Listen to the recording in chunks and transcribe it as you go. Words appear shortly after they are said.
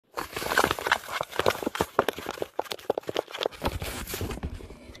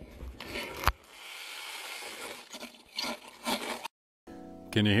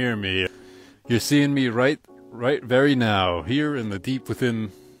Can you hear me? You're seeing me right very now, here in the deep within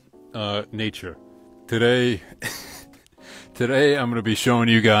nature. Today, today I'm going to be showing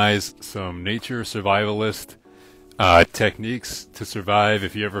you guys some nature survivalist techniques to survive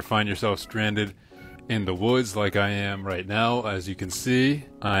if you ever find yourself stranded in the woods like I am right now. As you can see,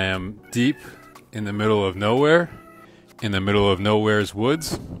 I am deep in the middle of nowhere, in the middle of nowhere's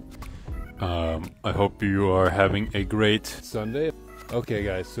woods. I hope you are having a great Sunday. Okay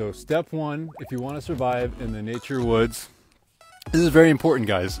guys, so step one, if you want to survive in the nature woods, this is very important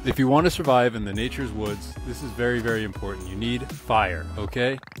guys. If you want to survive in the nature's woods, this is very important. You need fire,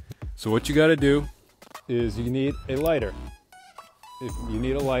 okay? So what you got to do is you need a lighter. If you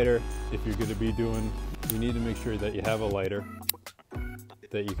need a lighter, if you're going to be doing, you need to make sure that you have a lighter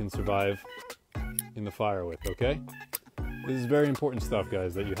that you can survive in the fire with, okay? This is very important stuff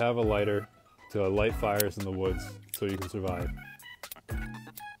guys, that you have a lighter to light fires in the woods so you can survive.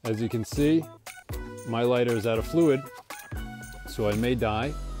 As you can see, my lighter is out of fluid, so I may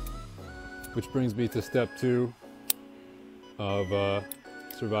die, which brings me to step two of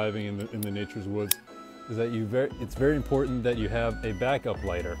surviving in the nature's woods, is that it's very important that you have a backup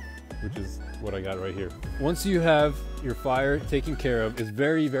lighter, which is what I got right here. Once you have your fire taken care of, it's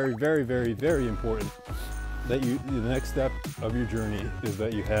very important that the next step of your journey is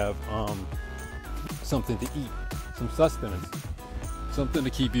that you have something to eat, some sustenance. Something to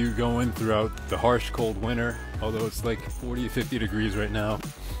keep you going throughout the harsh cold winter, although it's like 40 to 50 degrees right now.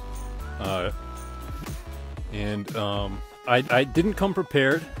 I didn't come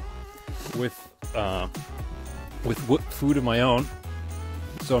prepared with food of my own,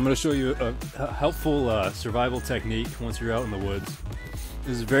 so I'm going to show you a helpful survival technique once you're out in the woods.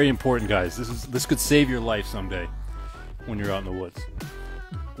 This is very important guys. This could save your life someday when you're out in the woods.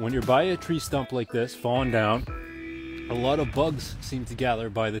 When you're by a tree stump like this, falling down, a lot of bugs seem to gather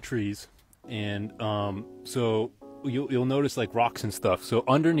by the trees, and so you'll notice like rocks and stuff. So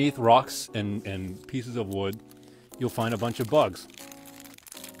underneath rocks and pieces of wood, you'll find a bunch of bugs.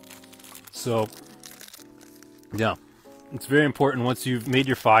 So yeah, it's very important once you've made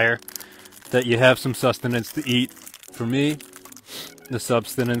your fire that you have some sustenance to eat. For me, the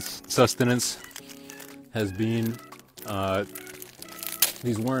sustenance has been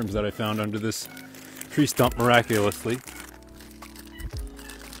these worms that I found under this tree stump miraculously.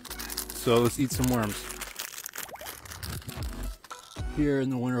 So let's eat some worms here in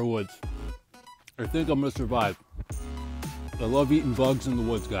the winter woods. I think I'm gonna survive. I love eating bugs in the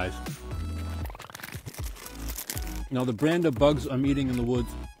woods guys. Now the brand of bugs I'm eating in the woods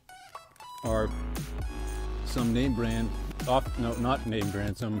are some name brand, not name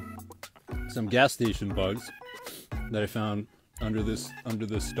brand, some gas station bugs that I found under this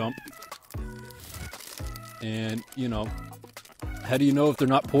stump. And you know, how do you know if they're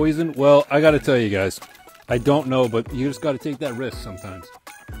not poison? Well, I gotta tell you guys, I don't know, but you just gotta take that risk sometimes.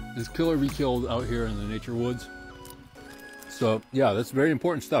 There's kill or be killed out here in the nature woods. So yeah, that's very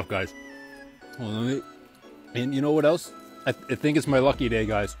important stuff guys. Well, and you know what else? I think it's my lucky day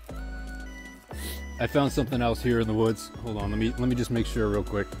guys. I found something else here in the woods. Hold on, let me just make sure real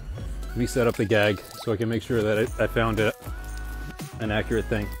quick. Let me set up the gag so I can make sure that I found an accurate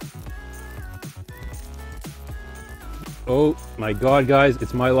thing. Oh my god guys,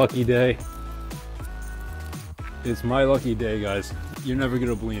 it's my lucky day. It's my lucky day guys. You're never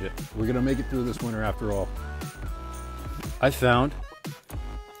gonna believe it. We're gonna make it through this winter after all. I found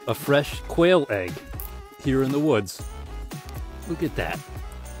a fresh quail egg here in the woods. Look at that.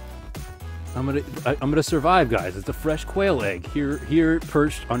 I'm gonna survive guys. It's a fresh quail egg here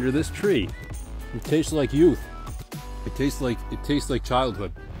perched under this tree. It tastes like youth. It tastes like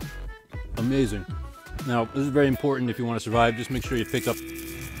childhood. Amazing. Now, this is very important if you want to survive. Just make sure you pick up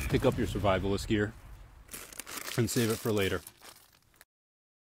your survivalist gear and save it for later.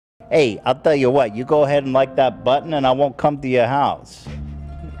 Hey, I'll tell you what, you go ahead and like that button and I won't come to your house.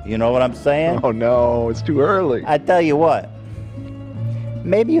 You know what I'm saying? Oh no, it's too early. I tell you what,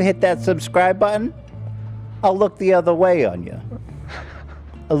 maybe you hit that subscribe button, I'll look the other way on you.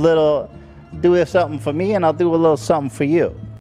 Do something for me and I'll do a little something for you.